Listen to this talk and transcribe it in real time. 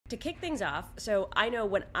to kick things off, so I know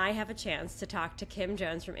when I have a chance to talk to Kim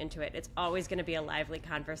Jones from Intuit, it's always going to be a lively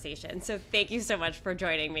conversation. So thank you so much for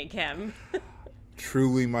joining me, Kim.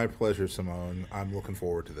 Truly my pleasure, Simone. I'm looking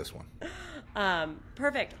forward to this one.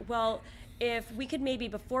 Perfect. Well, if we could maybe,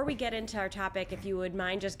 before we get into our topic, if you would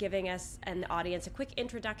mind just giving us and the audience a quick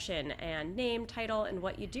introduction and name, title, and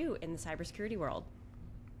what you do in the cybersecurity world.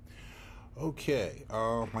 Okay,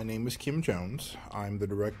 my name is Kim Jones. I'm the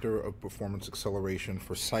Director of Performance Acceleration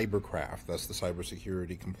for CyberCRAFT. That's the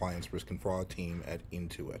Cybersecurity Compliance Risk and Fraud team at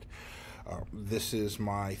Intuit. This is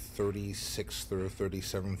my 36th or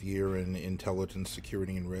 37th year in intelligence,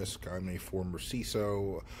 security, and risk. I'm a former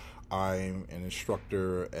CISO. I'm an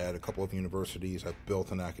instructor at a couple of universities. I've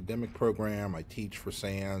built an academic program. I teach for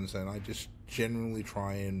SANS, and I just generally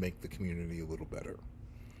try and make the community a little better.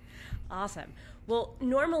 Awesome. Well,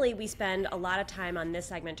 normally we spend a lot of time on this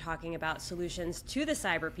segment talking about solutions to the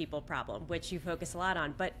cyber people problem, which you focus a lot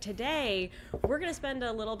on. But today, we're going to spend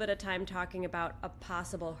a little bit of time talking about a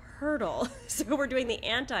possible hurdle. So we're doing the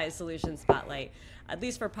anti-solution spotlight, at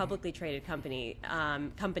least for publicly traded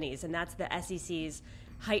companies, and that's the SEC's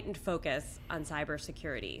heightened focus on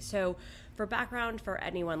cybersecurity. So for background for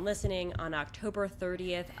anyone listening, on October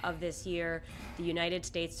 30th of this year, the United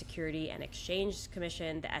States Security and Exchange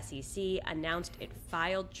Commission, the SEC, announced it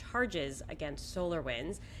filed charges against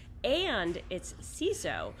SolarWinds and its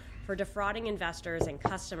CISO for defrauding investors and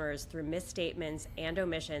customers through misstatements and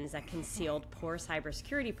omissions that concealed poor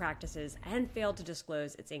cybersecurity practices and failed to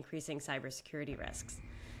disclose its increasing cybersecurity risks.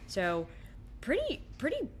 So pretty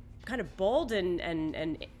kind of bold and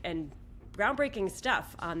groundbreaking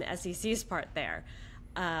stuff on the SEC's part there.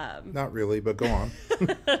 Not really, but go on.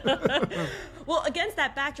 Well, against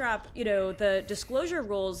that backdrop, the disclosure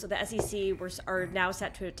rules of the SEC are now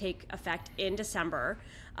set to take effect in December.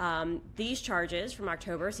 These charges from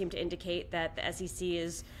October seem to indicate that the SEC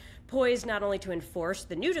is poised not only to enforce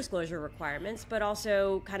the new disclosure requirements, but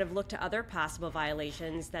also kind of look to other possible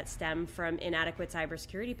violations that stem from inadequate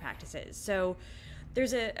cybersecurity practices. So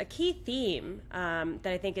there's a key theme that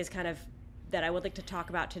I think is that I would like to talk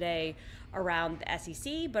about today around the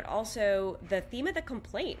SEC, but also the theme of the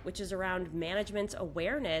complaint, which is around management's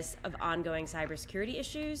awareness of ongoing cybersecurity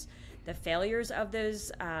issues, the failures of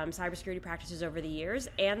those cybersecurity practices over the years,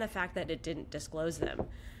 and the fact that it didn't disclose them.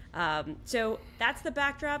 So that's the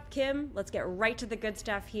backdrop. Kim, let's get right to the good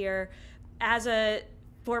stuff here. As a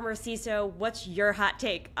former CISO, what's your hot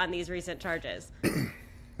take on these recent charges?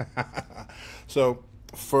 So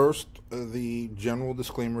first, the general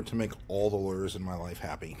disclaimer to make all the lawyers in my life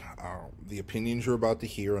happy. The opinions you're about to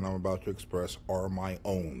hear and I'm about to express are my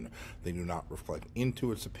own. They do not reflect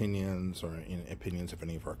Intuit's opinions or opinions of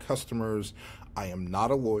any of our customers. I am not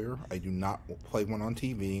a lawyer. I do not play one on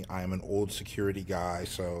TV. I am an old security guy,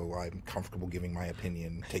 so I'm comfortable giving my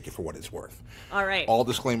opinion. Take it for what it's worth. All right. All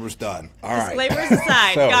disclaimers done. All right. Disclaimers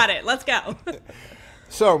aside. Got it. Let's go.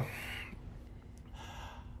 So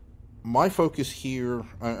my focus here,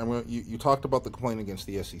 you talked about the complaint against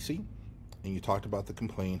the SEC, and you talked about the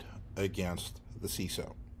complaint against the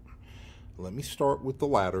CISO. Let me start with the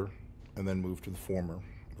latter and then move to the former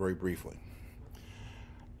very briefly.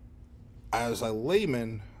 As a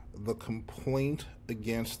layman, the complaint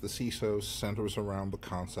against the CISO centers around the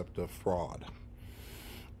concept of fraud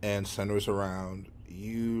and centers around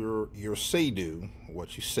your say-do,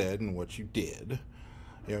 what you said and what you did,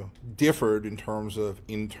 differed in terms of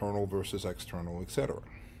internal versus external, etc.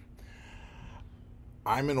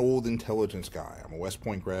 I'm an old intelligence guy. I'm a West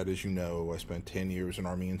Point grad, as you know. I spent 10 years in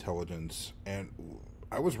Army intelligence, and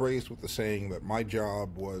I was raised with the saying that my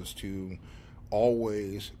job was to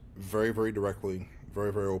always, very, very directly,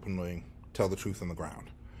 very, very openly, tell the truth on the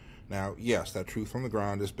ground. Now, yes, that truth on the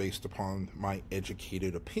ground is based upon my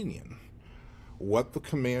educated opinion. What the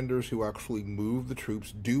commanders who actually move the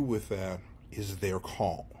troops do with that is their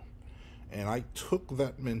call. And I took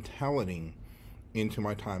that mentality into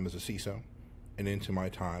my time as a CISO and into my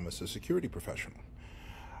time as a security professional.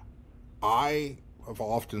 I have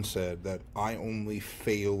often said that I only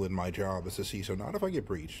fail in my job as a CISO, not if I get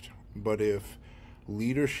breached, but if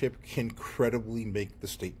leadership can credibly make the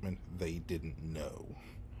statement they didn't know.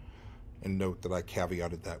 And note that I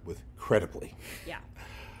caveated that with credibly. Yeah.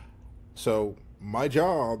 So my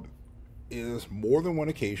job is more than one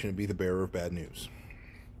occasion to be the bearer of bad news.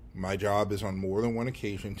 My job is on more than one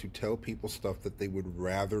occasion to tell people stuff that they would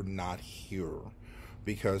rather not hear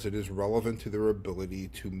because it is relevant to their ability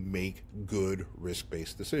to make good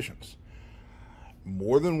risk-based decisions.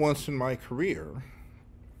 More than once in my career,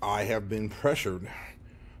 I have been pressured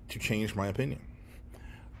to change my opinion.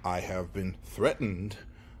 I have been threatened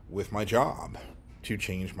with my job to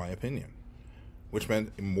change my opinion. which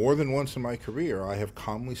meant more than once in my career, I have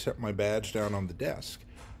calmly set my badge down on the desk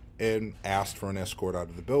and asked for an escort out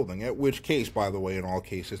of the building, at which case, by the way, in all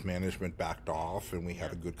cases, management backed off and we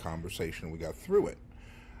had a good conversation and we got through it.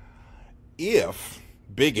 If,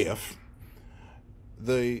 big if,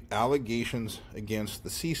 the allegations against the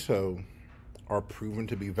CISO are proven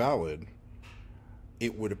to be valid,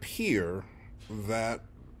 it would appear that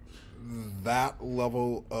that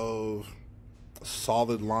level of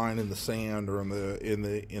solid line in the sand or in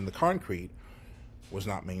the concrete was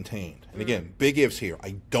not maintained. And again, big ifs here.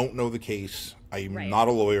 I don't know the case. I'm not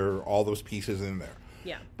a lawyer. All those pieces in there.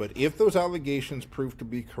 Yeah. But if those allegations prove to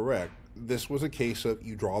be correct, this was a case of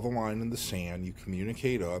you draw the line in the sand, you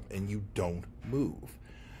communicate up, and you don't move.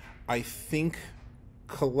 I think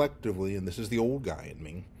collectively, and this is the old guy in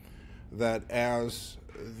me, that as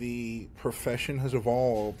the profession has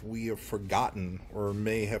evolved, we have forgotten or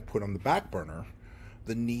may have put on the back burner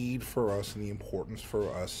the need for us and the importance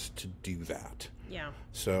for us to do that. Yeah.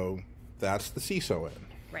 So that's the CISO end.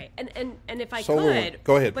 Right. And if I So could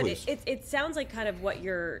go ahead, but please. It sounds like kind of what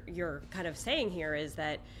you're kind of saying here is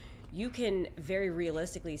that you can very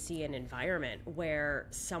realistically see an environment where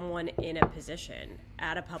someone in a position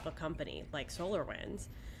at a public company like SolarWinds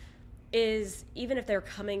is, even if they're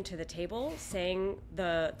coming to the table saying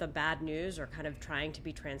the bad news or kind of trying to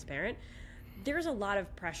be transparent, there's a lot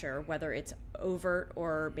of pressure, whether it's overt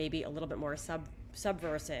or maybe a little bit more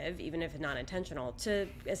subversive, even if not intentional, to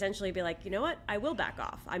essentially be like, you know what, I will back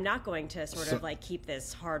off. I'm not going to sort of like keep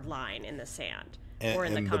this hard line in the sand or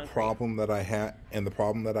in the concrete. The problem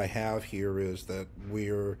that I have here is that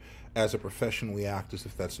we're, as a profession, we act as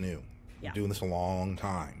if that's new. Yeah. We're doing this a long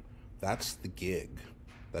time. That's the gig.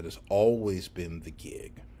 That has always been the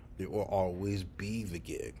gig. It will always be the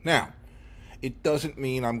gig. Now, it doesn't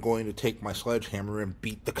mean I'm going to take my sledgehammer and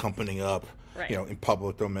beat the company up, in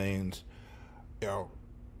public domains.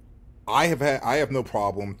 I have no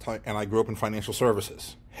problem, and I grew up in financial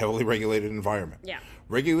services, heavily regulated environment. Yeah.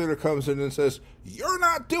 Regulator comes in and says, "You're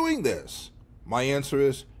not doing this." My answer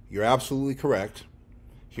is, "You're absolutely correct.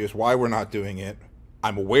 Here's why we're not doing it.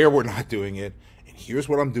 I'm aware we're not doing it, and here's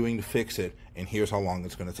what I'm doing to fix it, and here's how long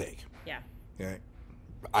it's going to take." Yeah. Okay.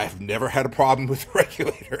 I've never had a problem with the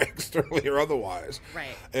regulator, externally or otherwise.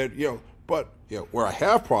 Right. And but where I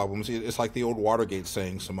have problems, it's like the old Watergate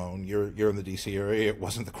saying, Simone, you're in the D.C. area. It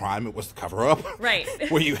wasn't the crime; it was the cover-up. Right.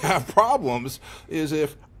 Where you have problems is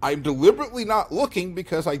if I'm deliberately not looking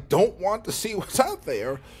because I don't want to see what's out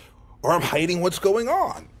there, or I'm hiding what's going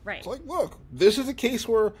on. Right. It's like, look, this is a case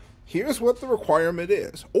where here's what the requirement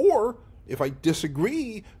is, or if I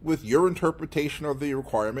disagree with your interpretation of the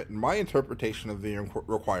requirement and my interpretation of the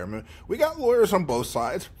requirement, we got lawyers on both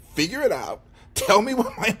sides. Figure it out. Tell me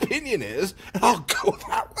what my opinion is, and I'll go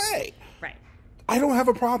that way. Right. I don't have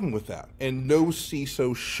a problem with that, and no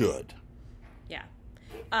CISO should. Yeah.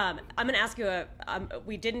 I'm going to ask you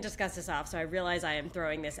we didn't discuss this off, so I realize I am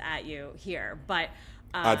throwing this at you here, but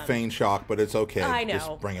I'd feign shock, but it's okay. I know.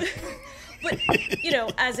 Just bring it. But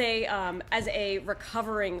as a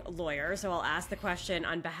recovering lawyer, so I'll ask the question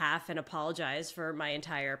on behalf and apologize for my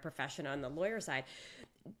entire profession on the lawyer side.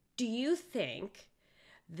 Do you think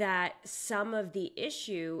that some of the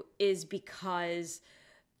issue is because,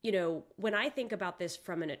 when I think about this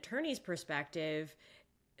from an attorney's perspective,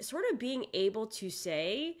 sort of being able to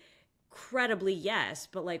say credibly yes,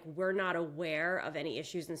 but like we're not aware of any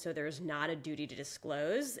issues and so there's not a duty to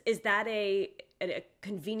disclose, is that a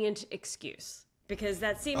convenient excuse? Because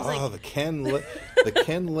that seems like the Ken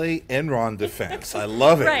Lay Enron defense. I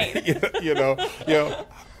love it. Right.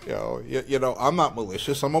 I'm not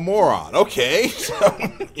malicious. I'm a moron. Okay, so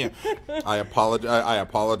I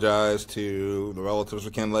apologize to the relatives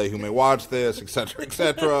of Ken Lay who may watch this, etc.,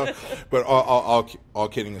 etc. But all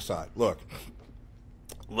kidding aside, look,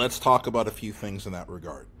 let's talk about a few things in that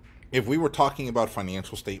regard. If we were talking about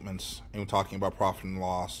financial statements and talking about profit and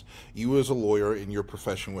loss, you as a lawyer in your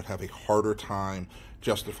profession would have a harder time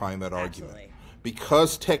justifying that argument. Absolutely.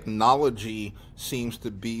 Because technology seems to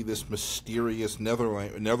be this mysterious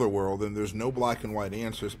netherworld, and there's no black and white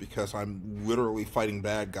answers because I'm literally fighting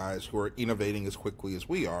bad guys who are innovating as quickly as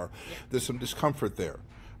we are, there's some discomfort there.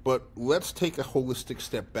 But let's take a holistic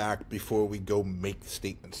step back before we go make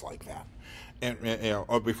statements like that. And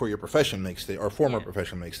or before your profession makes or former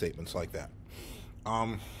profession makes statements like that.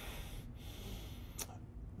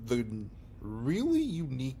 The really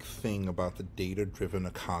unique thing about the data-driven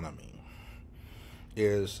economy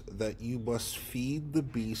is that you must feed the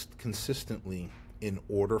beast consistently in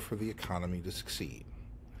order for the economy to succeed.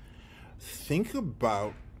 Think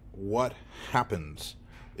about what happens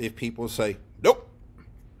if people say, "Nope,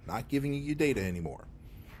 not giving you your data anymore."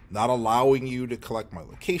 not allowing you to collect my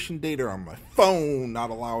location data on my phone, not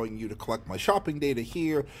allowing you to collect my shopping data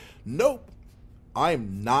here. Nope,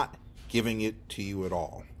 I'm not giving it to you at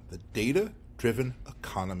all. The data-driven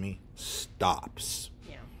economy stops.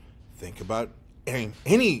 Yeah. Think about any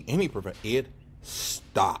it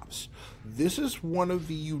stops. This is one of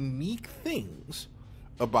the unique things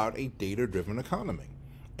about a data-driven economy.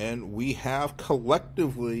 And we have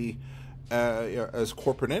collectively, as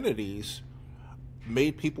corporate entities,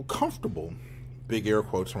 made people comfortable, big air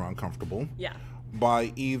quotes around comfortable, yeah,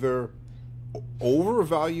 by either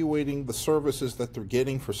overvaluating the services that they're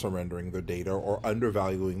getting for surrendering their data or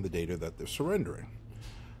undervaluing the data that they're surrendering.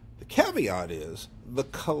 The caveat is the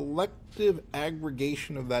collective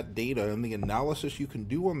aggregation of that data and the analysis you can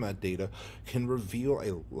do on that data can reveal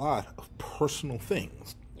a lot of personal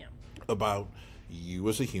things about you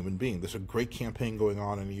as a human being. There's a great campaign going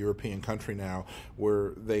on in a European country now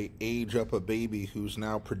where they age up a baby who's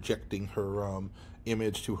now projecting her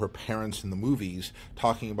image to her parents in the movies,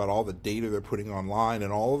 talking about all the data they're putting online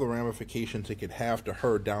and all of the ramifications it could have to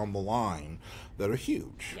her down the line that are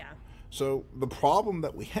huge. Yeah. So the problem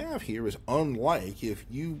that we have here is, unlike if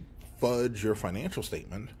you fudge your financial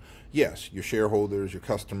statement, yes, your shareholders, your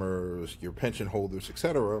customers, your pension holders,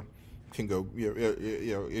 etc., can go,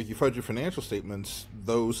 if you fudge your financial statements,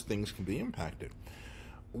 those things can be impacted.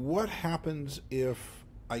 What happens if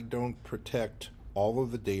I don't protect all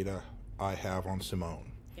of the data I have on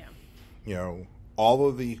Simone? Yeah. All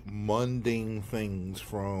of the mundane things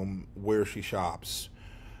from where she shops,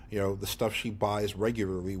 the stuff she buys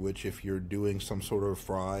regularly, which if you're doing some sort of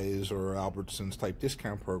Fry's or Albertsons type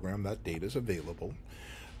discount program, that data is available,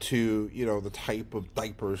 to, the type of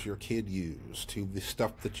diapers your kid used, to the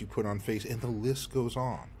stuff that you put on face, and the list goes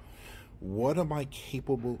on. What am I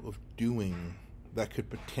capable of doing that could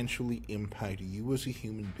potentially impact you as a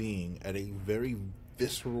human being at a very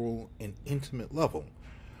visceral and intimate level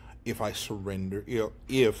if I surrender,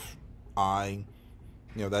 if I,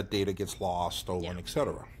 that data gets lost, stolen,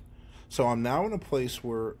 etc.? So I'm now in a place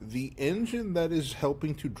where the engine that is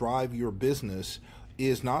helping to drive your business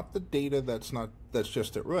is not the data that's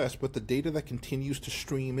just at rest, but the data that continues to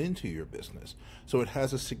stream into your business. So it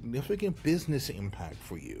has a significant business impact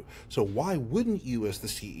for you. So why wouldn't you, as the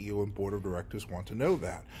CEO and board of directors, want to know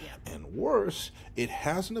that? Yeah. And worse, it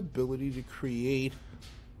has an ability to create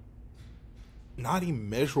not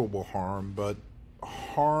immeasurable harm, but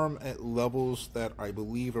harm at levels that I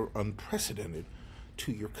believe are unprecedented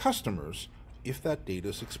to your customers if that data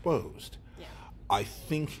is exposed. Yeah. I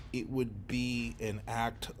think it would be an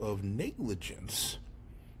act of negligence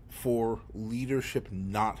for leadership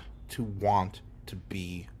not to want to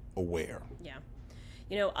be aware. Yeah.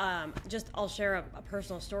 I'll share a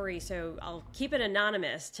personal story, so I'll keep it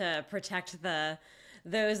anonymous to protect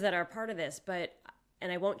those that are part of this,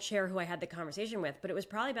 and I won't share who I had the conversation with, but it was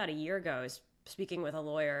probably about a year ago. I was speaking with a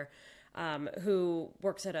lawyer who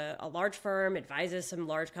works at a large firm, advises some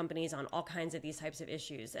large companies on all kinds of these types of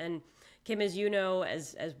issues. And Kim, as you know,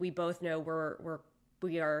 as we both know,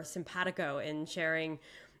 we are simpatico in sharing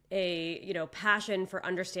a passion for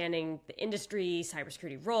understanding the industry,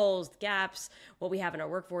 cybersecurity roles, the gaps, what we have in our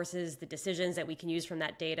workforces, the decisions that we can use from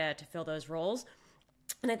that data to fill those roles.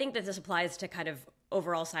 And I think that this applies to kind of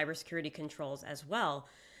overall cybersecurity controls as well.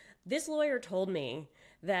 This lawyer told me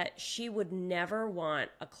that she would never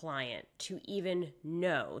want a client to even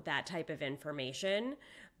know that type of information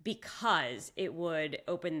because it would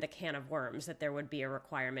open the can of worms that there would be a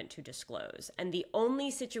requirement to disclose. And the only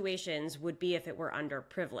situations would be if it were under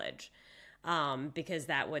privilege, because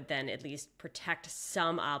that would then at least protect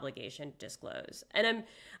some obligation to disclose. And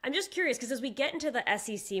I'm just curious, because as we get into the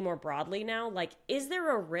SEC more broadly now, is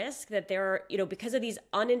there a risk that there are, because of these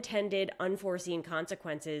unintended, unforeseen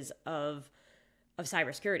consequences of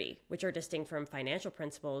cybersecurity, which are distinct from financial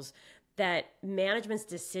principles, that management's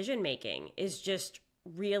decision making is just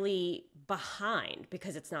really behind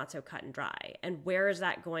because it's not so cut and dry? And where is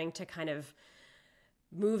that going to kind of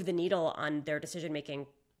move the needle on their decision making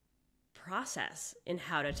process in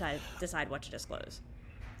how to decide what to disclose?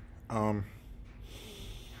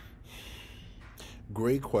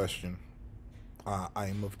 Great question. I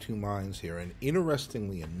am of two minds here, and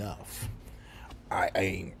interestingly enough,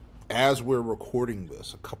 I as we're recording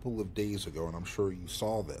this a couple of days ago, and I'm sure you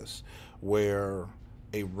saw this, where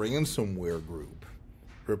a ransomware group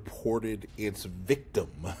reported its victim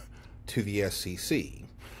to the SEC,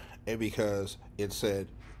 and because it said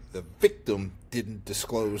the victim didn't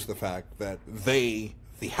disclose the fact that they,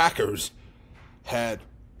 the hackers, had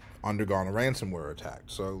undergone a ransomware attack.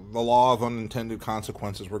 So the law of unintended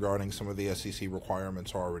consequences regarding some of the SEC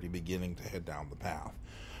requirements are already beginning to head down the path.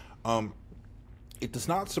 it does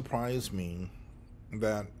not surprise me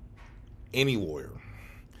that any lawyer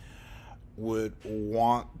would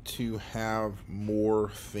want to have more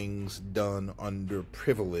things done under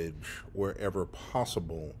privilege wherever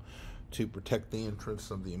possible to protect the interests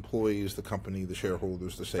of the employees, the company, the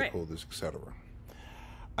shareholders, the stakeholders, etc.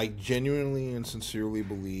 I genuinely and sincerely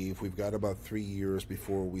believe we've got about 3 years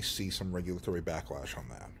before we see some regulatory backlash on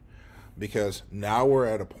that. Because now we're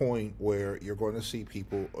at a point where you're going to see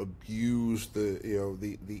people abuse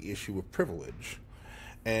the issue of privilege,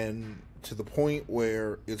 and to the point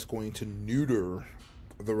where it's going to neuter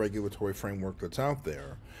the regulatory framework that's out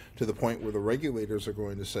there, to the point where the regulators are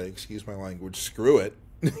going to say, excuse my language, screw it,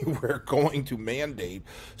 we're going to mandate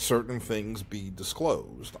certain things be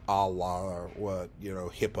disclosed, a la what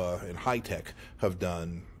HIPAA and high tech have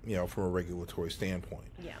done, from a regulatory standpoint.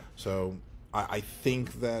 Yeah. So I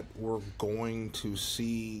think that we're going to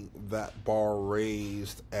see that bar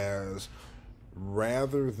raised, as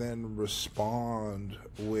rather than respond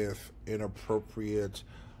with an appropriate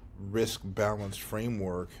risk-balanced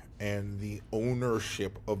framework and the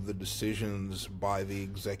ownership of the decisions by the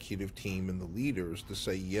executive team and the leaders to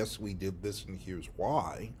say, yes, we did this and here's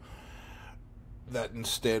why, that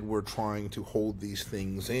instead we're trying to hold these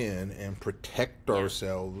things in and protect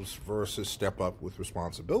ourselves versus step up with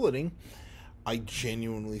responsibility. I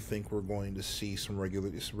genuinely think we're going to see some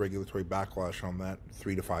regulatory backlash on that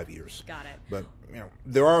 3 to 5 years. Got it. But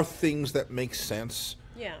there are things that make sense.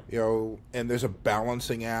 Yeah. And there's a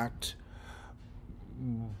balancing act.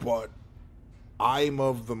 But I'm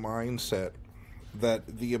of the mindset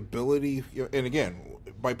that the ability, and again,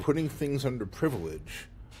 by putting things under privilege,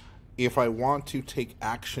 if I want to take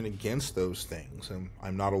action against those things, and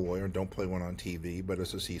I'm not a lawyer and don't play one on TV, but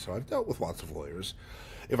as a CISO, I've dealt with lots of lawyers.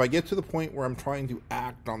 If I get to the point where I'm trying to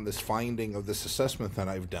act on this finding of this assessment that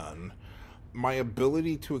I've done, my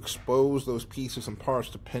ability to expose those pieces and parts,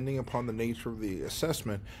 depending upon the nature of the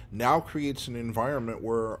assessment, now creates an environment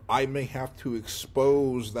where I may have to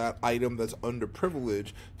expose that item that's under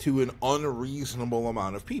privilege to an unreasonable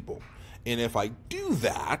amount of people. And if I do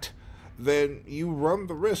that, then you run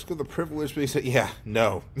the risk of the privilege being said,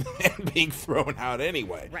 and being thrown out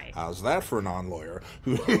anyway. Right. How's that for a non-lawyer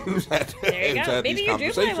who's had, there you go. Maybe you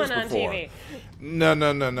do play one on TV.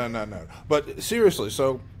 No. But seriously,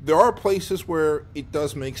 so there are places where it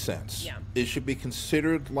does make sense. Yeah. It should be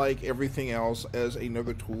considered like everything else as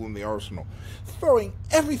another tool in the arsenal. Throwing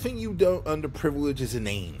everything you do under privilege is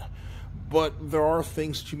inane. But there are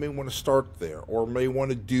things that you may want to start there or may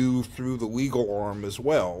want to do through the legal arm as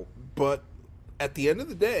well. But at the end of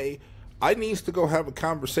the day, I need to go have a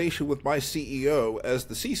conversation with my CEO as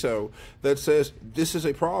the CISO that says this is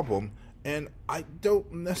a problem, and I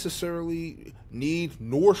don't necessarily need,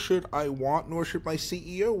 nor should my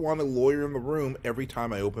CEO want a lawyer in the room every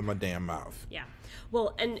time I open my damn mouth. Yeah.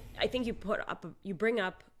 Well, and I think you bring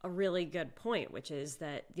up a really good point, which is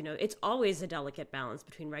that, it's always a delicate balance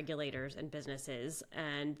between regulators and businesses,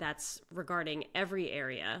 and that's regarding every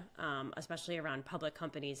area, especially around public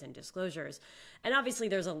companies and disclosures. And obviously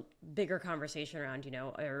there's a bigger conversation around,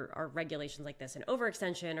 are regulations like this an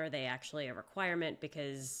overextension? Are they actually a requirement?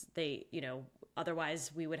 Because they,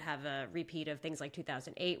 otherwise we would have a repeat of things like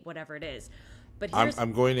 2008, whatever it is. But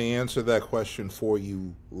I'm going to answer that question for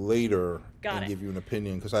you later and give you an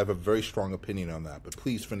opinion, because I have a very strong opinion on that. But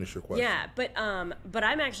please finish your question. Yeah, but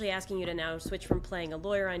I'm actually asking you to now switch from playing a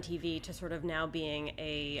lawyer on TV to sort of now being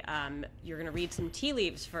you're going to read some tea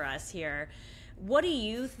leaves for us here. What do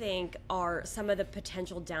you think are some of the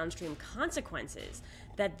potential downstream consequences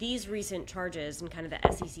that these recent charges and kind of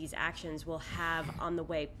the SEC's actions will have on the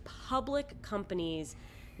way public companies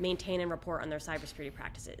maintain and report on their cybersecurity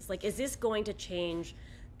practices? Like, is this going to change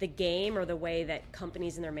the game or the way that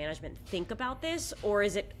companies and their management think about this, or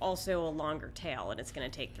is it also a longer tail and it's going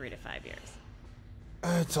to take 3 to 5 years?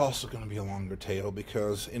 It's also going to be a longer tail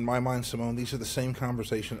because, in my mind, Simone, these are the same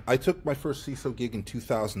conversation. I took my first CISO gig in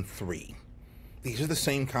 2003. These are the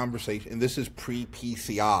same conversation, and this is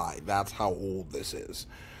pre-PCI. That's how old this is.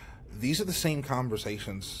 These are the same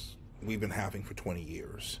conversations we've been having for 20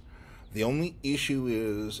 years. The only issue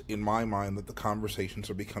is, in my mind, that the conversations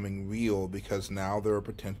are becoming real because now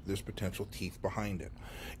there's potential teeth behind it.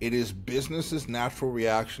 It is business's natural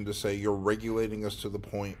reaction to say you're regulating us to the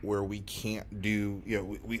point where we can't do,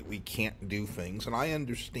 we can't do things, and I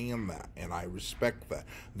understand that and I respect that.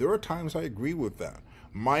 There are times I agree with that.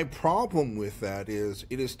 My problem with that is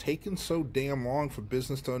it has taken so damn long for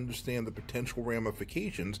business to understand the potential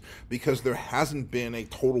ramifications because there hasn't been a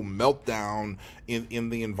total meltdown in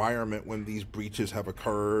the environment when these breaches have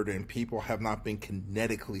occurred and people have not been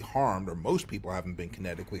kinetically harmed, or most people haven't been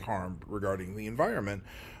kinetically harmed regarding the environment.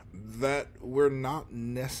 that we're not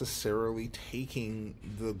necessarily taking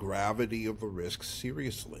the gravity of the risk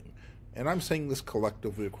seriously. And I'm saying this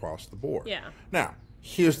collectively across the board. Yeah. Now,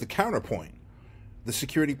 here's the counterpoint. The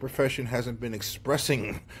security profession hasn't been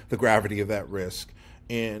expressing the gravity of that risk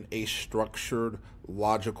in a structured,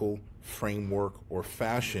 logical framework or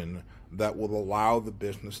fashion that will allow the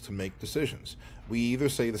business to make decisions. We either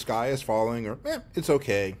say the sky is falling or it's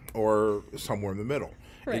okay, or somewhere in the middle.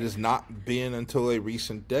 Right. It has not been until a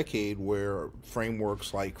recent decade where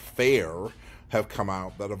frameworks like FAIR have come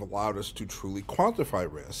out that have allowed us to truly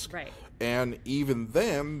quantify risk. Right. And even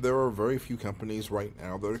then, there are very few companies right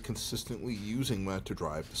now that are consistently using that to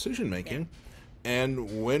drive decision making. Yeah.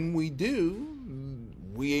 And when we do,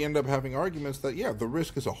 we end up having arguments that, the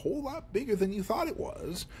risk is a whole lot bigger than you thought it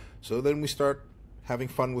was. So then we start having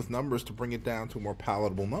fun with numbers to bring it down to a more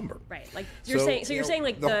palatable number. Right. Like you're saying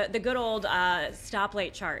like the good old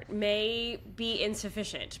stoplight chart may be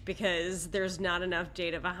insufficient because there's not enough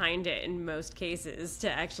data behind it in most cases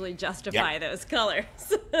to actually justify those colors.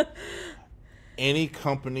 Any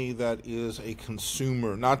company that is a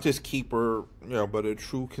consumer, not just keeper, but a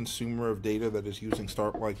true consumer of data that is using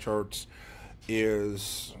stoplight charts,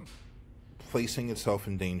 is placing itself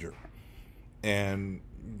in danger. And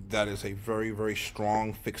that is a very, very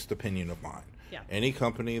strong fixed opinion of mine. Yeah. Any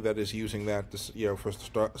company that is using that, for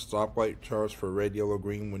stoplight charts for red, yellow,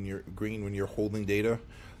 green when you're holding data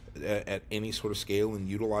at any sort of scale and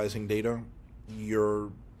utilizing data,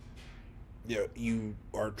 you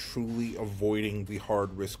are truly avoiding the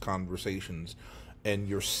hard risk conversations, and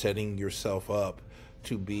you're setting yourself up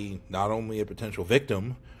to be not only a potential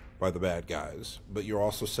victim by the bad guys, but you're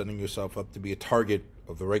also setting yourself up to be a target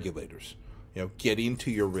of the regulators. Get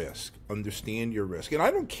into your risk, understand your risk. And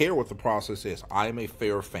I don't care what the process is. I'm a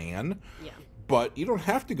FAIR fan, but you don't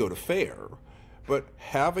have to go to FAIR. But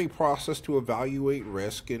have a process to evaluate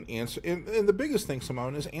risk and answer. And the biggest thing,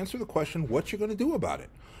 Simone, is answer the question, what you're going to do about it.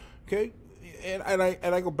 Okay? And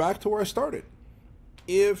I go back to where I started.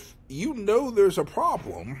 If you know there's a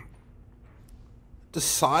problem,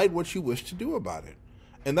 decide what you wish to do about it.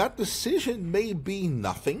 And that decision may be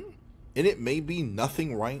nothing, and it may be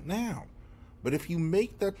nothing right now. But if you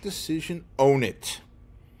make that decision, own it.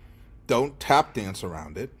 Don't tap dance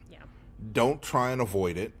around it. Yeah. Don't try and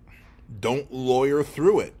avoid it. Don't lawyer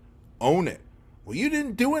through it. Own it. Well, you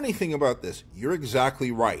didn't do anything about this. You're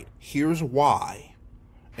exactly right. Here's why.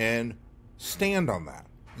 And stand on that.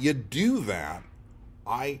 You do that,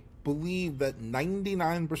 I believe that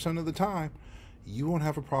 99% of the time, you won't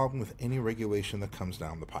have a problem with any regulation that comes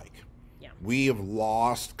down the pike. Yeah. We have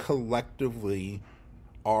lost collectively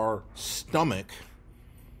our stomach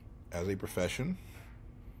as a profession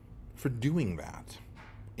for doing that,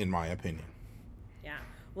 in my opinion. Yeah.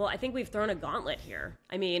 Well, I think we've thrown a gauntlet here.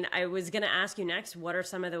 I mean, I was going to ask you next, what are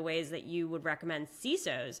some of the ways that you would recommend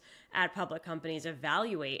CISOs at public companies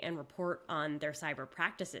evaluate and report on their cyber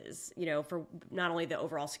practices, for not only the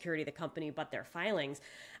overall security of the company, but their filings?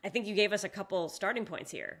 I think you gave us a couple starting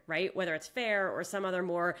points here, right? Whether it's FAIR or some other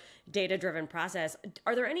more data-driven process.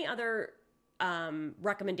 Are there any other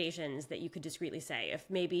recommendations that you could discreetly say if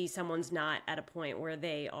maybe someone's not at a point where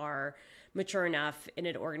they are mature enough in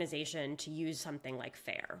an organization to use something like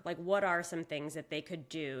FAIR? Like, what are some things that they could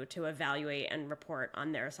do to evaluate and report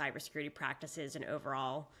on their cybersecurity practices and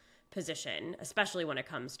overall position, especially when it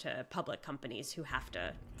comes to public companies who have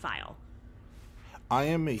to file? I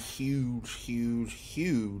am a huge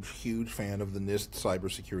fan of the NIST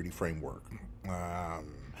cybersecurity framework.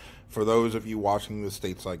 For those of you watching the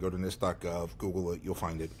stateside, go to NIST.gov, Google it, you'll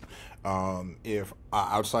find it. If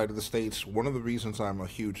outside of the states, one of the reasons I'm a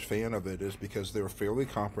huge fan of it is because they're fairly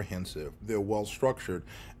comprehensive, they're well structured,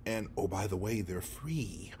 and oh, by the way, they're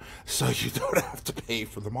free, so you don't have to pay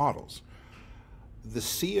for the models. The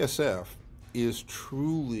CSF is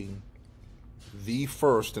truly the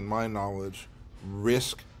first, in my knowledge,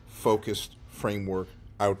 risk-focused framework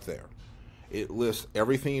out there. It lists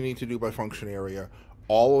everything you need to do by function area,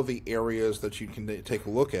 all of the areas that you can take a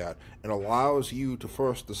look at, and allows you to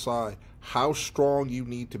first decide how strong you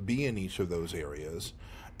need to be in each of those areas,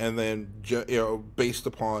 and then based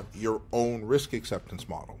upon your own risk acceptance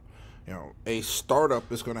model. A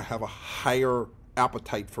startup is going to have a higher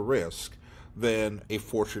appetite for risk than a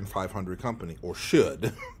Fortune 500 company, or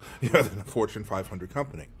should, than a Fortune 500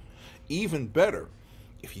 company. Even better,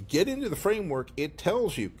 if you get into the framework, it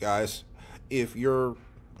tells you, guys, if you're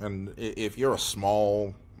a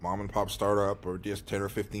small mom and pop startup or just 10 or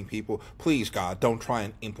 15 people, please, God, don't try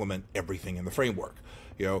and implement everything in the framework.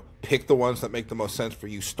 Pick the ones that make the most sense for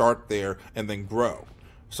you, start there, and then grow.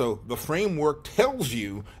 So the framework tells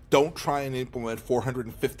you don't try and implement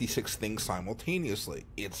 456 things simultaneously.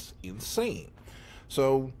 It's insane.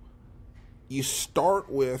 So you start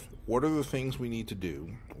with what are the things we need to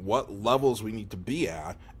do, what levels we need to be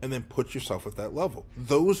at, and then put yourself at that level.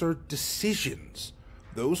 Those are decisions.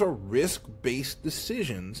 Those are risk-based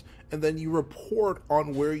decisions, and then you report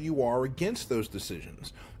on where you are against those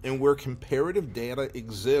decisions. And where comparative data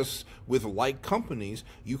exists with like companies,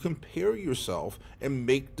 you compare yourself and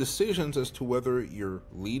make decisions as to whether you're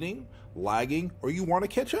leading, lagging, or you want to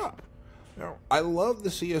catch up. Now, I love the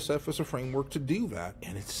CSF as a framework to do that,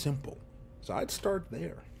 and it's simple. So I'd start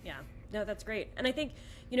there. Yeah, no, that's great. And I think,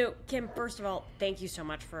 Kim, first of all, thank you so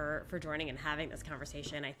much for joining and having this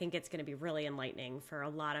conversation. I think it's going to be really enlightening for a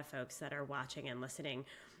lot of folks that are watching and listening.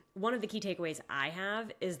 One of the key takeaways I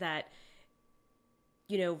have is that,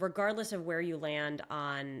 regardless of where you land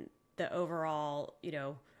on the overall,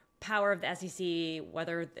 power of the SEC,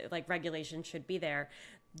 whether regulation should be there,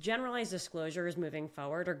 generalized disclosures moving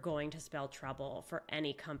forward are going to spell trouble for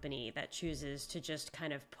any company that chooses to just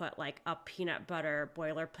kind of put a peanut butter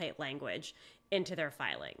boilerplate language into their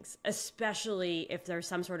filings, especially if there's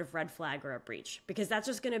some sort of red flag or a breach, because that's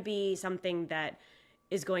just going to be something that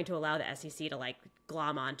is going to allow the SEC to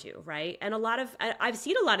glom onto, right? And I've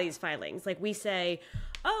seen a lot of these filings. We say,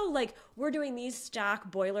 we're doing these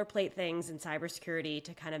stock boilerplate things in cybersecurity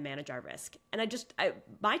to kind of manage our risk. And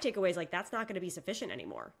my takeaway is that's not going to be sufficient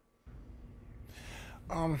anymore.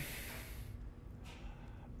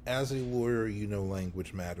 As a lawyer,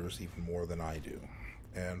 language matters even more than I do.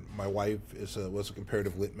 And my wife was a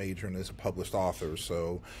comparative lit major and is a published author,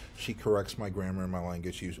 so she corrects my grammar and my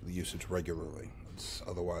language usage regularly.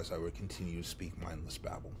 Otherwise, I would continue to speak mindless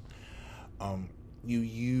babble. You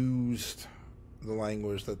used the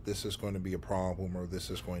language that this is going to be a problem or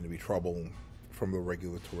this is going to be trouble from the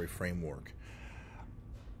regulatory framework.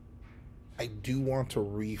 I do want to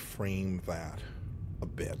reframe that a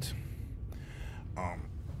bit.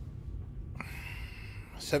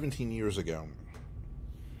 17 years ago,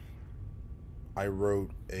 I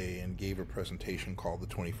wrote and gave a presentation called the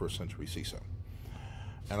 21st Century CISO.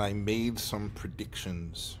 And I made some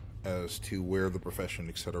predictions as to where the profession,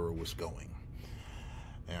 et cetera, was going.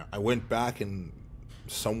 And I went back and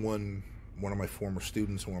one of my former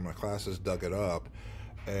students in one of my classes dug it up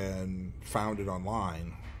and found it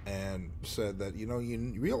online and said that, you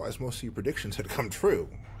realize most of your predictions had come true.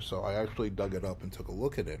 So I actually dug it up and took a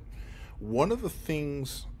look at it. One of the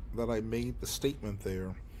things that I made the statement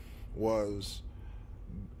there was,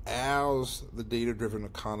 as the data-driven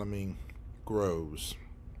economy grows,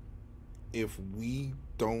 if we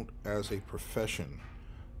don't, as a profession,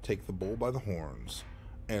 take the bull by the horns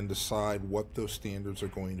and decide what those standards are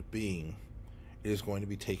going to be, it is going to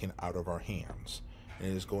be taken out of our hands.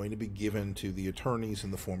 And it is going to be given to the attorneys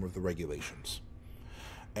in the form of the regulations.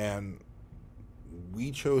 And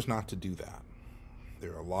we chose not to do that.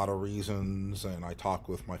 There are a lot of reasons, and I talked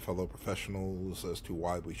with my fellow professionals as to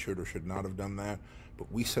why we should or should not have done that, but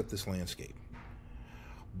we set this landscape.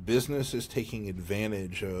 Business is taking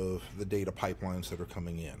advantage of the data pipelines that are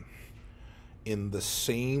coming in the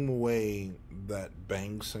same way that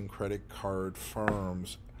banks and credit card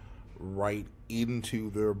firms write into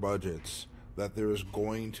their budgets that there is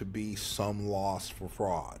going to be some loss for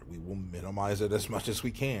fraud. We will minimize it as much as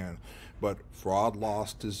we can, but fraud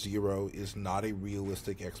loss to zero is not a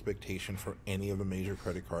realistic expectation for any of the major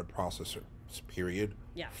credit card processors. Period.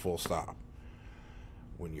 Yeah. Full stop.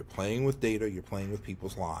 When you're playing with data, you're playing with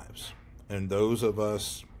people's lives. And those of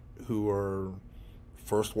us who are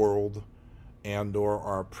first world and or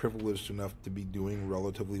are privileged enough to be doing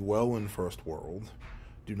relatively well in first world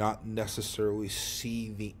do not necessarily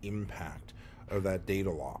see the impact of that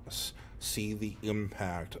data loss, see the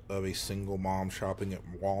impact of a single mom shopping at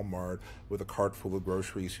Walmart with a cart full of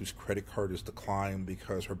groceries whose credit card is declined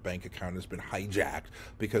because her bank account has been hijacked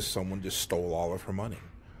because someone just stole all of her money.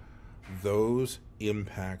 Those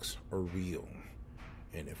impacts are real.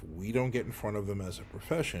 And if we don't get in front of them as a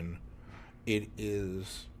profession, it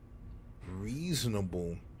is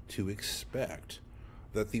reasonable to expect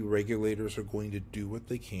that the regulators are going to do what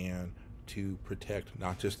they can to protect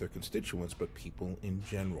not just their constituents, but people in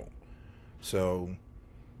general. So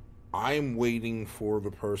I'm waiting for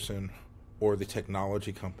the person or the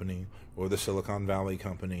technology company or the Silicon Valley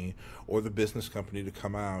company or the business company to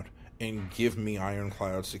come out and give me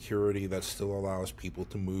ironclad security that still allows people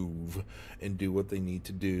to move and do what they need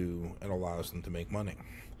to do and allows them to make money.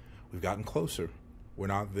 We've gotten closer. We're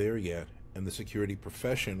not there yet. And the security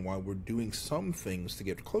profession, while we're doing some things to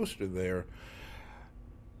get closer to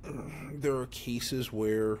there are cases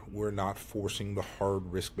where we're not forcing the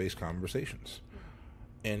hard risk-based conversations.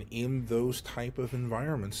 And in those type of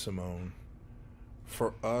environments, Simone,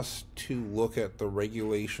 for us to look at the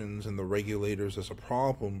regulations and the regulators as a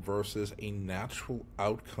problem versus a natural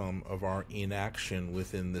outcome of our inaction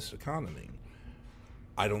within this economy,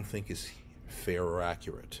 I don't think is fair or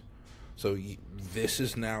accurate. So this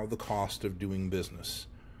is now the cost of doing business.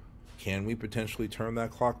 Can we potentially turn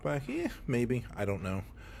that clock back? Yeah, maybe. I don't know.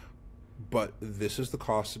 But this is the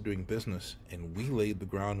cost of doing business, and we laid the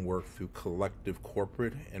groundwork through collective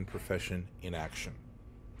corporate and profession inaction.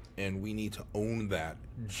 And we need to own that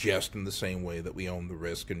just in the same way that we own the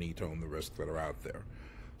risk and need to own the risks that are out there.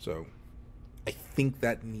 So I think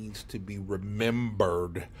that needs to be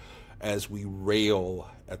remembered as we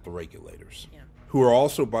rail at the regulators, who are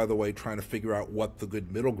also, by the way, trying to figure out what the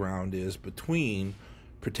good middle ground is between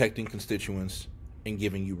protecting constituents and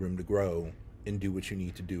giving you room to grow and do what you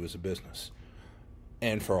need to do as a business.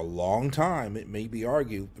 And for a long time, it may be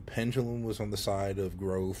argued, the pendulum was on the side of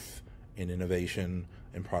growth and innovation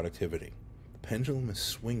and productivity. The pendulum is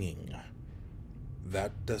swinging.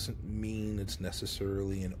 That doesn't mean it's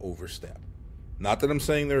necessarily an overstep. Not that I'm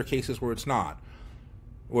saying there are cases where it's not,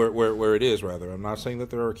 where it is, rather. I'm not saying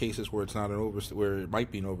that there are cases where it's not an overstep, where it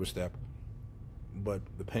might be an overstep, but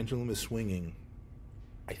the pendulum is swinging.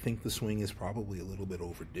 I think the swing is probably a little bit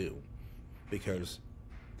overdue, because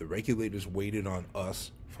the regulators waited on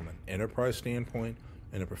us from an enterprise standpoint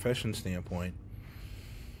and a profession standpoint,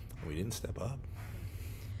 and we didn't step up.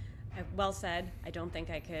 Well said. I don't think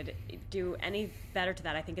I could do any better to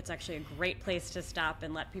that. I think it's actually a great place to stop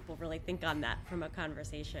and let people really think on that from a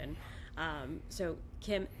conversation. So,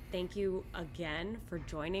 Kim, thank you again for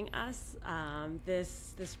joining us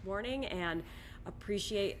this morning, and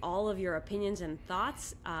appreciate all of your opinions and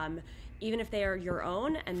thoughts, even if they are your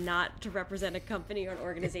own and not to represent a company or an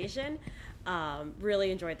organization. Really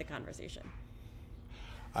enjoyed the conversation.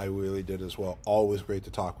 I really did as well. Always great to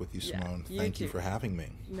talk with you, Simone. Yeah, Thank you for having me.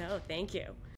 No, thank you.